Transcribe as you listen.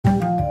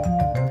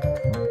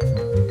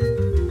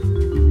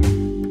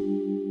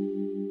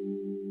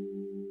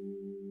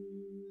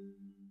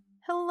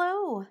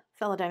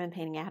fellow diamond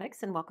painting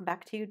addicts, and welcome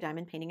back to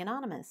Diamond Painting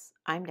Anonymous.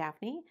 I'm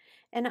Daphne,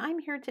 and I'm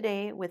here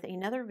today with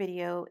another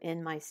video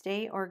in my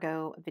Stay or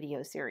Go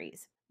video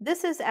series.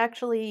 This is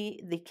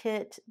actually the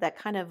kit that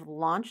kind of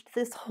launched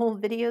this whole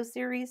video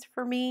series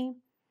for me,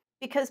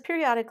 because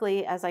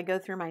periodically as I go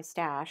through my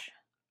stash,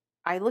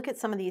 I look at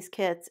some of these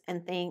kits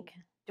and think,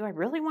 do I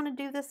really want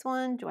to do this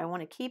one? Do I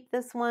want to keep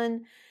this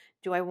one?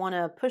 Do I want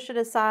to push it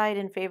aside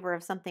in favor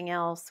of something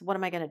else? What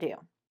am I going to do?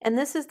 And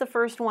this is the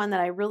first one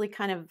that I really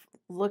kind of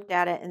looked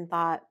at it and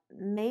thought,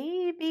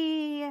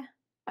 maybe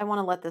I want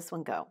to let this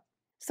one go.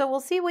 So we'll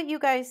see what you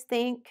guys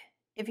think,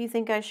 if you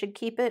think I should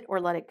keep it or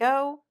let it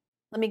go.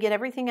 Let me get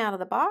everything out of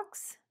the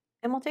box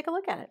and we'll take a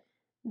look at it.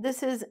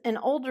 This is an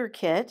older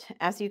kit,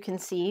 as you can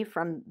see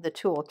from the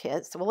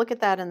toolkit. So we'll look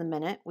at that in a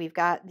minute. We've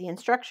got the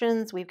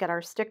instructions, we've got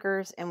our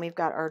stickers, and we've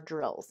got our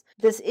drills.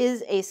 This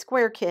is a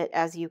square kit,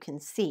 as you can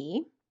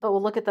see, but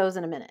we'll look at those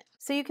in a minute.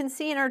 So you can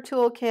see in our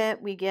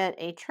toolkit, we get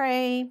a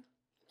tray,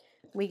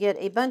 we get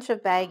a bunch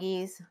of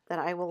baggies that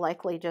I will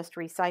likely just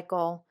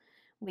recycle.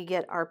 We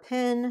get our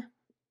pin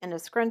and a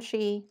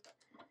scrunchie.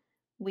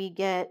 We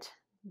get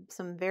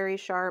some very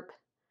sharp,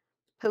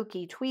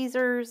 pokey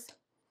tweezers.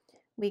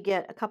 We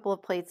get a couple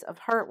of plates of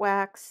heart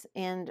wax,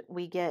 and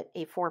we get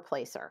a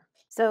 4-placer.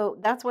 So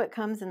that's what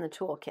comes in the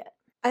toolkit.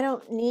 I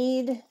don't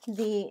need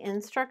the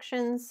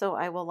instructions, so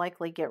I will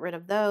likely get rid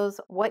of those.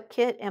 What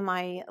kit am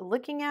I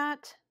looking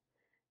at?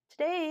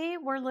 Today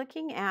we're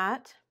looking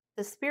at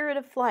The Spirit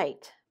of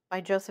Flight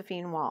by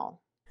Josephine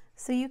Wall.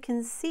 So you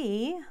can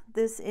see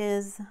this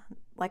is,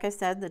 like I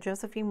said, the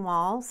Josephine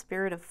Wall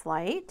Spirit of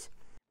Flight.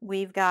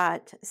 We've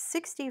got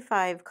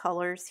 65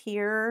 colors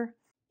here,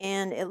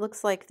 and it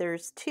looks like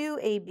there's 2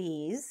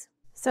 ABs.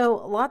 So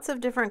lots of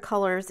different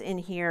colors in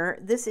here.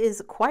 This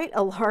is quite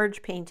a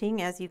large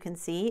painting, as you can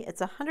see.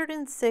 It's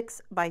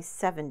 106 by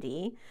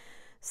 70,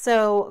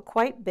 so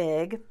quite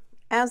big,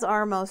 as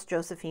are most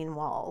Josephine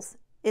Walls.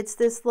 It's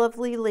this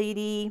lovely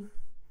lady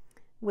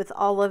with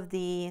all of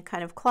the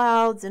kind of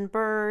clouds and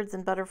birds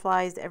and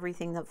butterflies,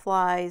 everything that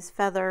flies,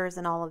 feathers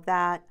and all of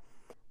that.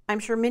 I'm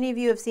sure many of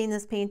you have seen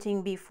this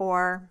painting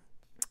before.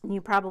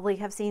 You probably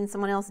have seen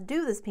someone else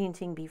do this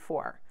painting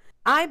before.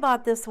 I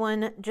bought this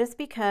one just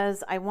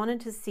because I wanted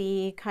to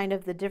see kind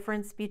of the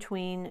difference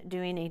between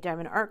doing a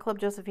Diamond Art Club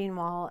Josephine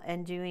Wall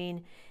and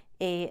doing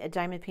a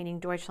Diamond Painting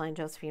Deutschland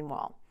Josephine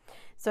Wall.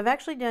 So I've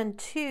actually done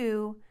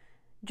 2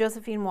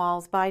 Josephine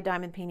Walls by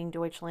Diamond Painting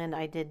Deutschland.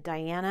 I did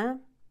Diana,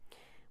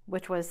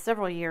 which was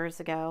several years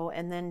ago,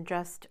 and then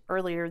just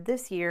earlier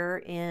this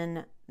year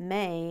in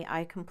May,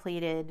 I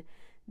completed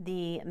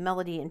the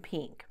Melody in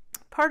Pink.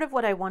 Part of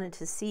what I wanted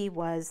to see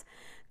was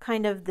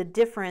kind of the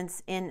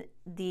difference in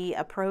the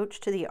approach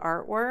to the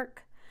artwork.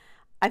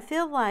 I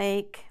feel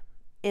like,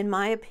 in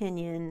my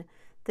opinion,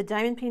 the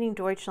Diamond Painting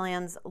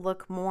Deutschlands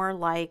look more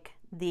like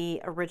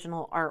the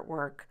original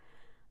artwork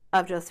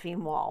of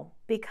Josephine Wall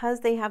because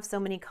they have so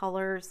many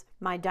colors.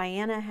 My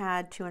Diana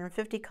had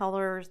 250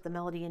 colors, the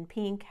Melody in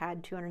Pink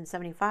had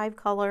 275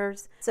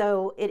 colors.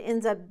 So it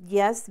ends up,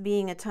 yes,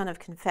 being a ton of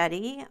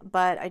confetti,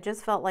 but I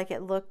just felt like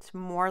it looked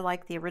more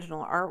like the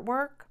original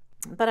artwork.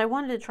 But I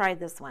wanted to try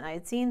this one. I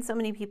had seen so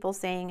many people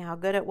saying how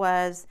good it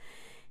was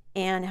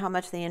and how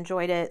much they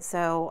enjoyed it,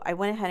 so I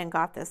went ahead and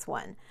got this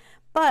one.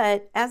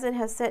 But as it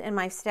has sit in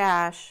my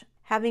stash,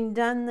 having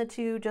done the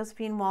 2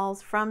 Josephine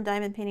Walls from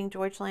Diamond Painting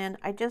Deutschland,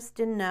 I just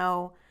didn't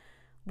know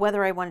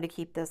whether I wanted to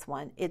keep this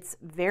one. It's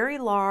very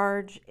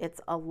large,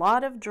 it's a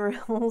lot of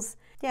drills.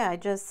 Yeah, I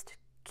just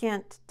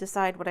can't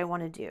decide what I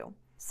want to do.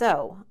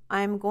 So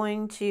I'm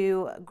going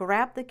to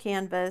grab the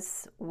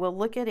canvas, we'll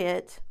look at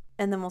it,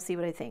 and then we'll see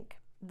what I think.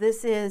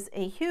 This is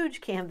a huge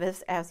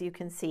canvas, as you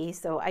can see,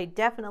 so I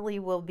definitely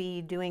will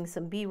be doing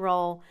some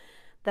B-roll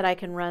that I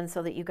can run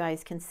so that you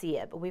guys can see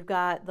it. But we've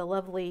got the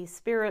lovely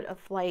Spirit of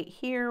Flight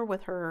here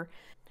with her,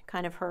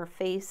 kind of her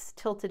face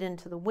tilted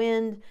into the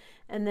wind,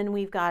 and then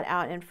we've got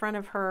out in front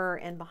of her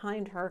and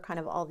behind her kind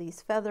of all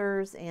these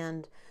feathers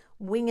and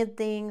winged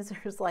things.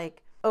 There's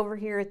like over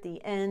here at the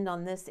end,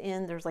 on this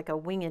end, there's like a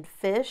winged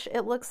fish,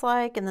 it looks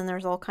like, and then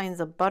there's all kinds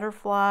of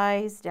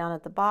butterflies down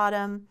at the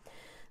bottom.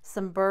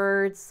 Some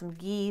birds, some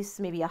geese,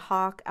 maybe a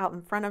hawk out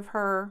in front of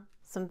her,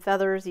 some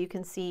feathers you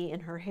can see in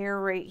her hair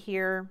right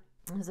here.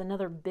 There's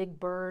another big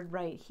bird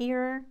right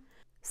here.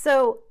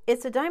 So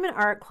it's a Diamond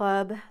Art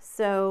Club,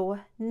 so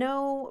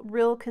no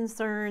real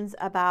concerns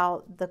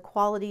about the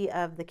quality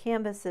of the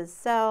canvas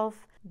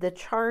itself. The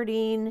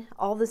charting,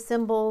 all the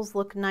symbols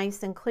look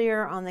nice and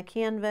clear on the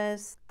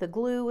canvas. The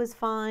glue is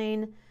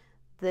fine.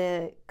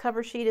 The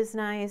cover sheet is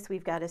nice.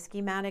 We've got a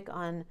schematic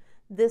on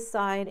this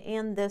side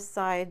and this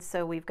side,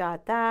 so we've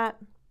got that.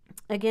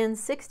 Again,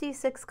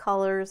 66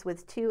 colors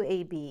with 2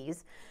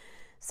 ABs.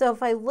 So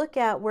if I look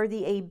at where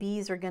the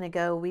ABs are going to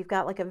go, we've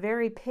got like a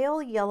very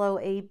pale yellow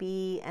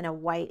AB and a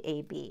white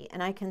AB.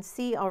 And I can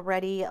see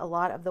already a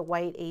lot of the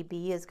white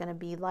AB is going to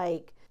be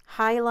like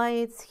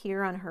highlights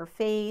here on her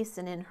face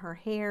and in her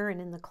hair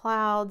and in the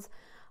clouds,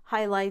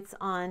 highlights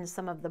on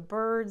some of the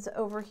birds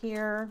over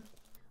here,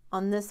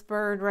 on this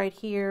bird right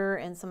here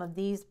and some of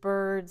these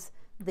birds.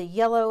 The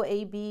yellow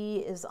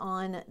AB is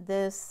on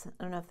this.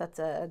 I don't know if that's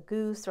a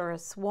goose or a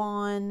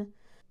swan.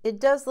 It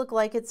does look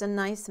like it's a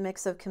nice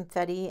mix of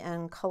confetti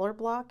and color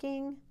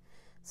blocking.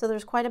 So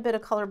there's quite a bit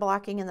of color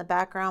blocking in the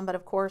background, but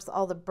of course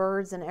all the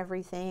birds and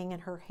everything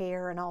and her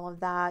hair and all of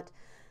that,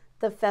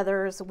 the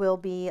feathers will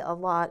be a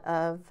lot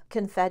of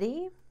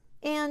confetti.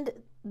 And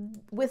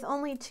with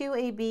only 2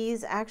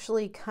 ABs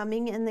actually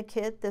coming in the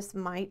kit, this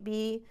might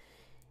be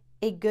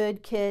a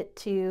good kit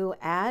to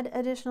add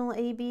additional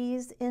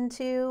ABs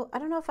into. I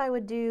don't know if I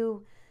would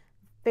do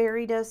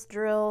fairy dust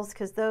drills,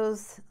 because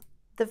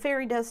the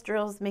fairy dust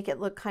drills make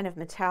it look kind of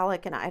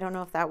metallic, and I don't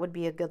know if that would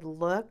be a good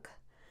look.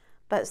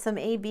 But some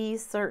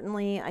ABs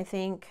certainly, I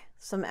think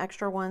some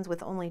extra ones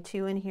with only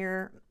 2 in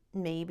here,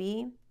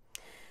 maybe.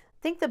 I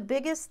think the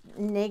biggest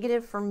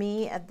negative for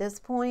me at this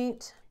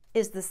point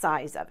is the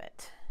size of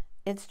it.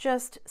 It's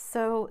just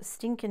so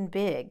stinking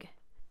big.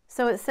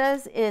 So it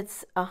says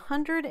it's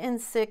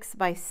 106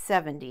 by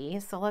 70.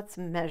 So let's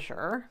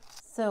measure.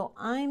 So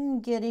I'm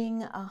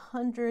getting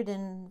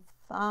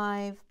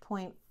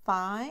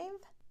 105.5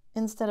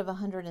 instead of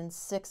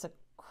 106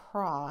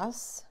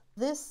 across.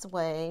 This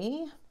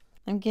way,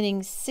 I'm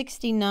getting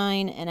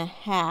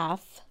 69.5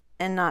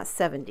 and not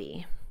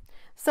 70.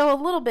 So a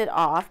little bit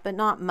off, but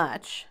not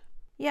much.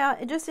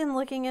 Yeah, just in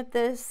looking at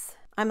this,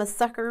 I'm a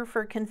sucker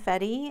for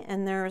confetti,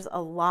 and there's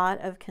a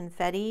lot of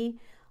confetti.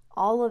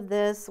 All of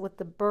this with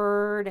the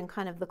bird and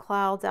kind of the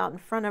clouds out in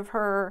front of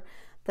her,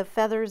 the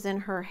feathers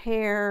in her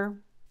hair,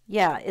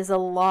 yeah, is a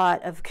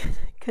lot of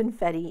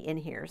confetti in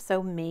here.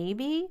 So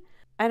maybe,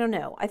 I don't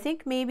know, I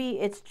think maybe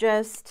it's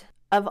just,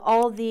 of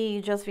all the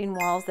Josephine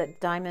walls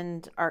that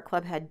Diamond Art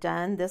Club had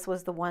done, this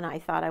was the one I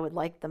thought I would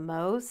like the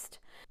most.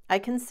 I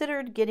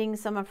considered getting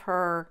some of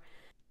her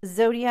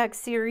Zodiac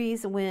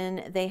series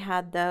when they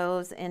had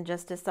those and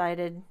just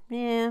decided,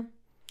 yeah.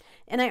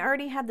 And I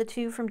already had the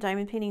 2 from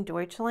Diamond Painting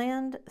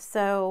Deutschland,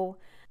 so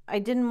I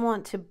didn't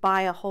want to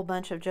buy a whole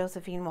bunch of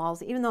Josephine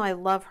walls, even though I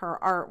love her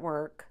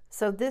artwork.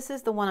 So this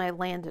is the one I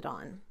landed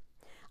on.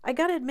 I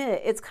gotta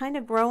admit, it's kind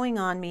of growing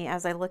on me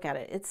as I look at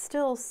it. It's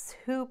still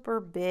super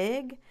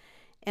big,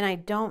 and I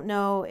don't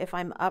know if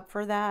I'm up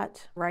for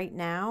that right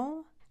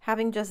now.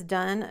 Having just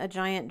done a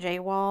giant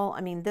jwall,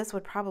 I mean, this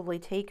would probably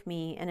take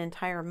me an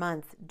entire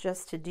month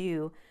just to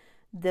do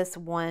this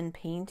one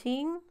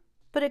painting.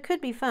 But it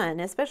could be fun,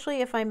 especially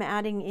if I'm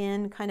adding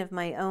in kind of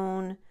my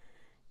own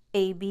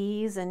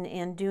ABs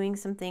and doing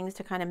some things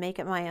to kind of make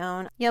it my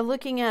own. Yeah,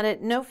 looking at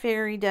it, no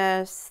fairy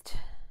dust,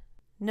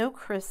 no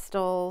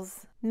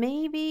crystals.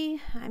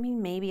 Maybe, I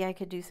mean, maybe I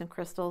could do some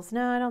crystals.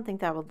 No, I don't think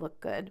that would look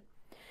good.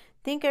 I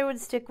think I would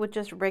stick with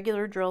just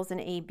regular drills and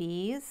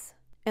ABs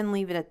and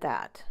leave it at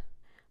that.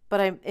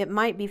 But it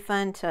might be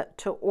fun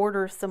to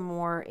order some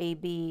more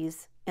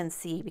ABs and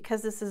see,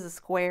 because this is a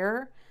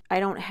square,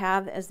 I don't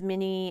have as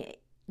many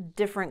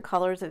different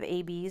colors of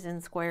ABs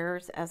and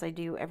squares as I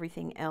do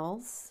everything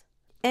else.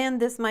 And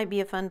this might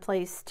be a fun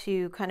place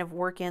to kind of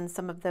work in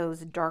some of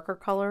those darker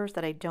colors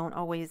that I don't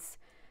always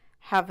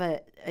have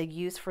a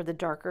use for the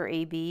darker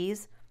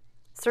ABs.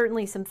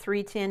 Certainly some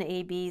 310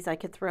 ABs I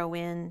could throw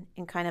in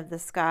kind of the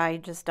sky,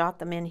 just dot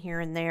them in here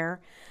and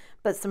there.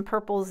 But some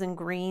purples and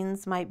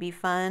greens might be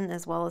fun,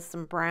 as well as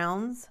some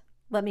browns.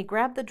 Let me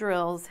grab the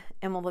drills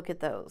and we'll look at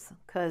those,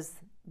 because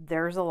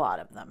there's a lot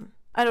of them.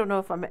 I don't know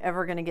if I'm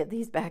ever going to get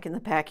these back in the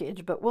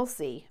package, but we'll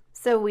see.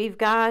 So we've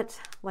got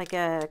like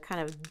a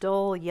kind of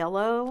dull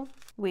yellow.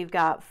 We've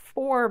got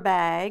 4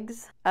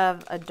 bags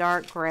of a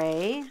dark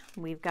gray.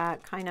 We've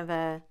got kind of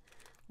a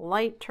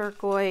light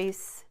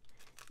turquoise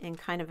and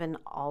kind of an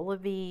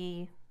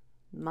olivey,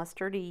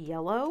 mustardy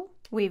yellow.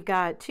 We've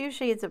got 2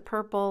 shades of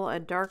purple, a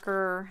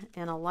darker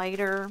and a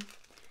lighter.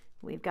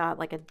 We've got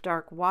like a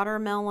dark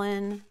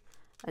watermelon,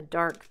 a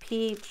dark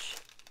peach,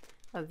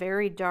 a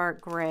very dark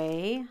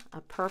gray,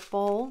 a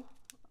purple,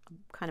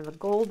 kind of a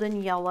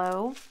golden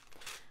yellow,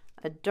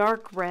 a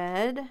dark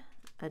red,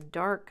 a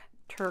dark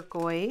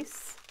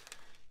turquoise,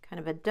 kind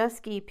of a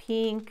dusky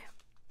pink,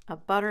 a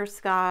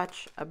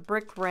butterscotch, a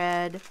brick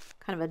red,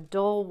 kind of a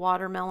dull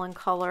watermelon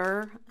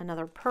color,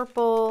 another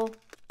purple,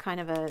 kind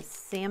of a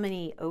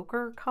salmony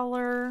ochre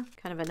color,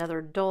 kind of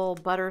another dull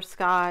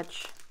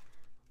butterscotch,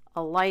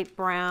 a light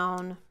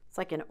brown, it's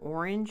like an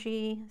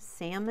orangey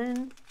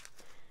salmon,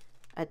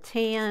 a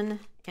tan,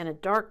 and a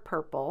dark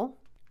purple.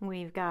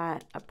 We've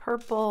got a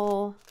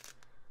purple,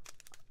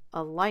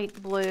 a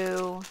light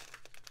blue,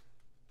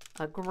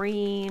 a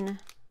green,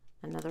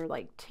 another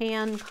like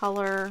tan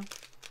color,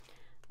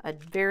 a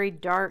very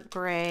dark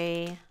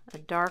gray, a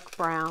dark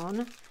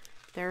brown.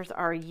 There's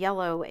our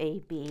yellow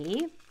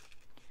AB,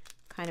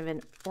 kind of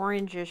an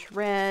orangish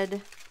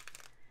red,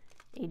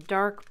 a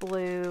dark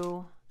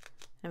blue,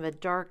 kind of a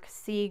dark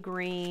sea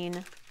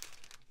green,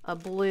 a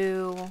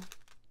blue,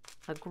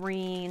 a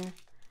green,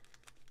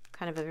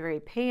 kind of a very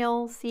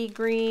pale sea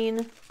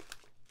green,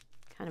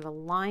 kind of a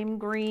lime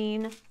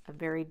green, a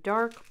very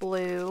dark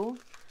blue,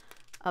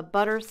 a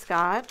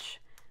butterscotch.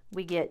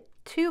 We get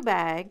 2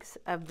 bags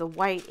of the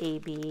white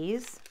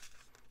ABs,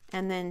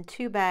 and then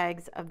 2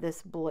 bags of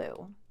this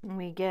blue. And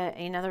we get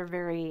another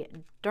very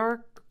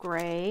dark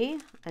gray,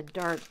 a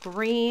dark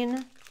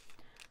green,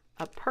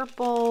 a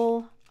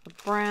purple,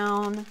 a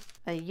brown,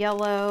 a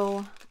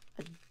yellow,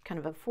 a kind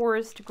of a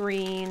forest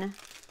green,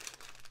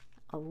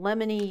 a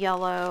lemony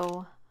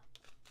yellow,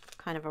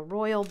 kind of a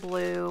royal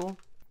blue,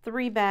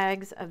 3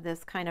 bags of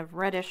this kind of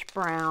reddish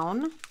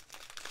brown,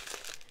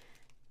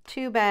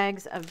 2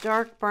 bags of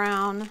dark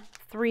brown,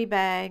 3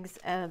 bags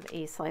of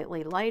a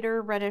slightly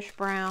lighter reddish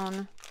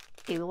brown,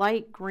 a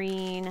light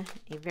green,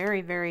 a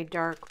very, very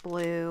dark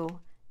blue,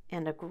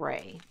 and a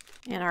gray.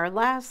 In our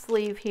last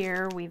sleeve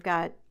here, we've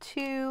got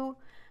 2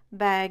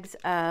 bags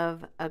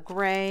of a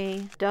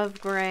gray, dove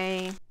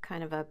gray,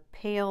 kind of a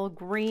pale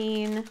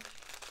green,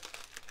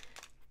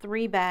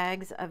 3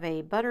 bags of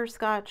a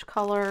butterscotch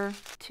color,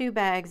 2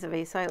 bags of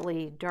a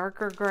slightly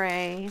darker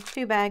gray,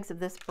 2 bags of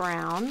this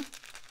brown,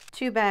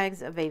 2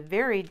 bags of a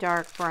very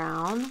dark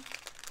brown,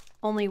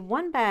 only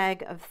 1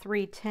 bag of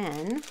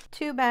 310,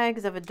 2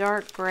 bags of a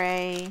dark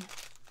gray,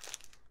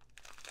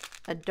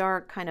 a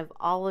dark kind of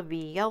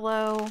olivey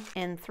yellow,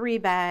 and 3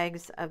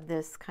 bags of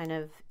this kind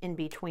of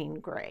in-between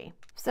gray.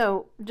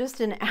 So just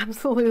an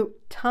absolute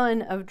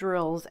ton of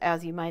drills,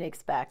 as you might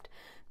expect.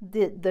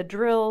 The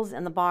drills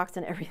and the box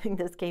and everything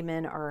this came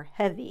in are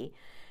heavy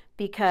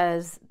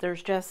because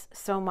there's just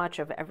so much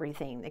of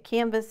everything. The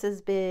canvas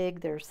is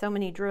big, there's so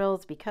many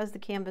drills because the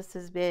canvas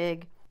is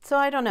big. So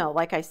I don't know,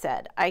 like I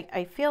said,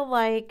 I feel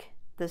like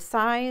the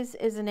size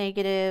is a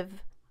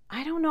negative.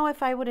 I don't know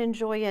if I would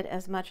enjoy it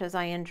as much as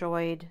I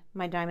enjoyed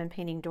my Diamond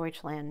Painting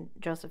Deutschland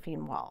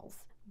Josephine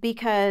walls,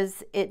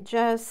 because it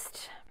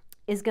just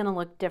is going to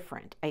look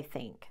different, I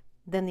think,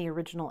 than the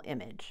original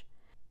image.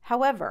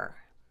 However,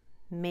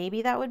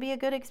 maybe that would be a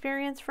good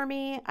experience for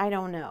me. I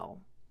don't know.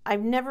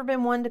 I've never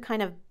been one to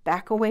kind of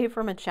back away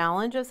from a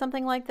challenge of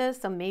something like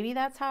this, so maybe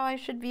that's how I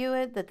should view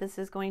it, that this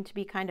is going to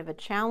be kind of a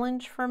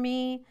challenge for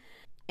me,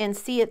 and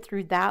see it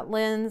through that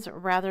lens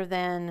rather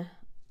than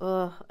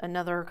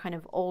another kind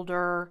of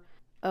older,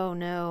 oh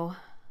no.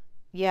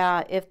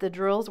 Yeah, if the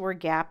drills were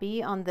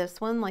gappy on this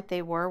one like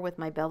they were with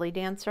my belly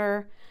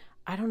dancer,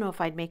 I don't know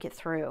if I'd make it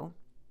through.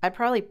 I'd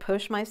probably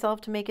push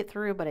myself to make it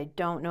through, but I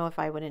don't know if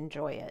I would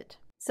enjoy it.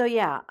 So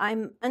yeah,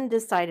 I'm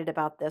undecided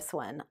about this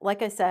one.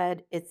 Like I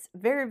said, it's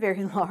very,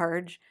 very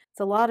large. It's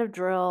a lot of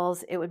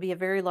drills. It would be a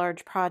very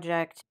large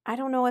project. I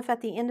don't know if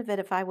at the end of it,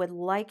 if I would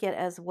like it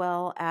as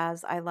well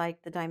as I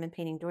like the Diamond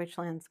Painting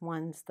Deutschland's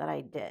ones that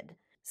I did.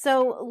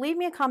 So leave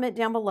me a comment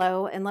down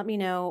below and let me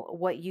know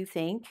what you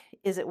think.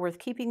 Is it worth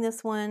keeping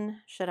this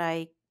one? Should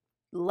I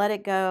let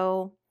it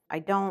go? I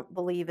don't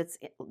believe it's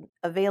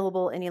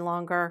available any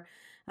longer.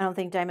 I don't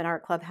think Diamond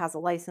Art Club has a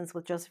license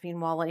with Josephine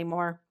Wall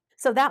anymore.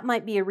 So that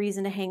might be a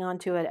reason to hang on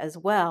to it as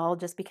well,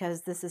 just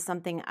because this is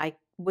something I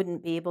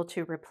wouldn't be able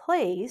to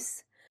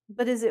replace.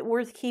 But is it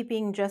worth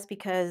keeping just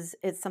because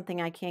it's something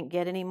I can't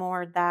get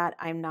anymore? That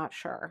I'm not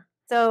sure.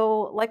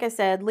 So like I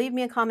said, leave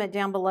me a comment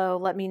down below.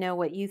 Let me know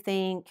what you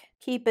think.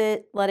 Keep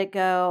it, let it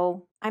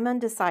go. I'm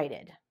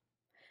undecided.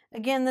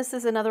 Again, this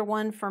is another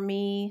one for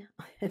me,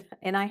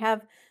 and I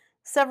have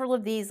several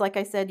of these. Like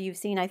I said, you've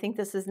seen, I think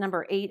this is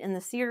number 8 in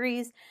the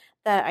series,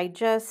 that I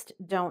just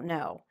don't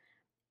know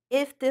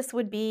if this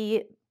would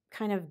be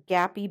kind of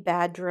gappy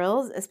bad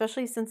drills,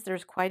 especially since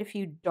there's quite a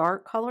few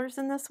dark colors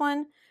in this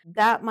one.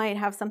 That might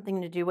have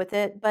something to do with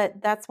it,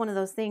 but that's one of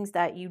those things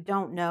that you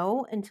don't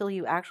know until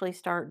you actually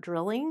start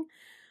drilling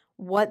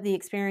what the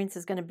experience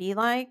is going to be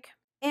like.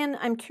 And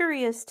I'm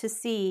curious to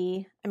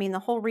see, I mean, the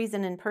whole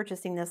reason in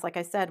purchasing this, like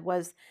I said,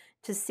 was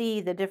to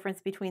see the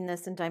difference between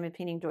this and Diamond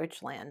Painting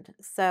Deutschland.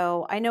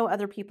 So I know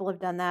other people have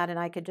done that, and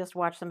I could just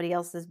watch somebody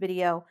else's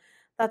video.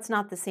 That's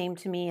not the same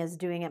to me as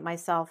doing it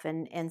myself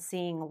and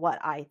seeing what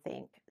I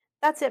think.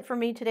 That's it for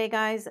me today,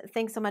 guys.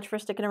 Thanks so much for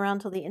sticking around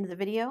till the end of the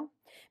video.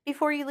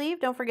 Before you leave,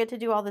 don't forget to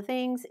do all the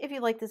things. If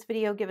you like this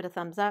video, give it a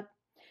thumbs up.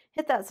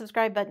 Hit that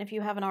subscribe button if you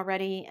haven't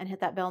already, and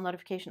hit that bell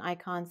notification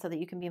icon so that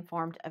you can be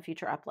informed of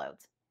future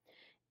uploads.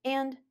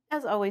 And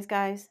as always,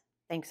 guys,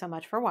 thanks so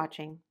much for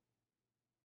watching.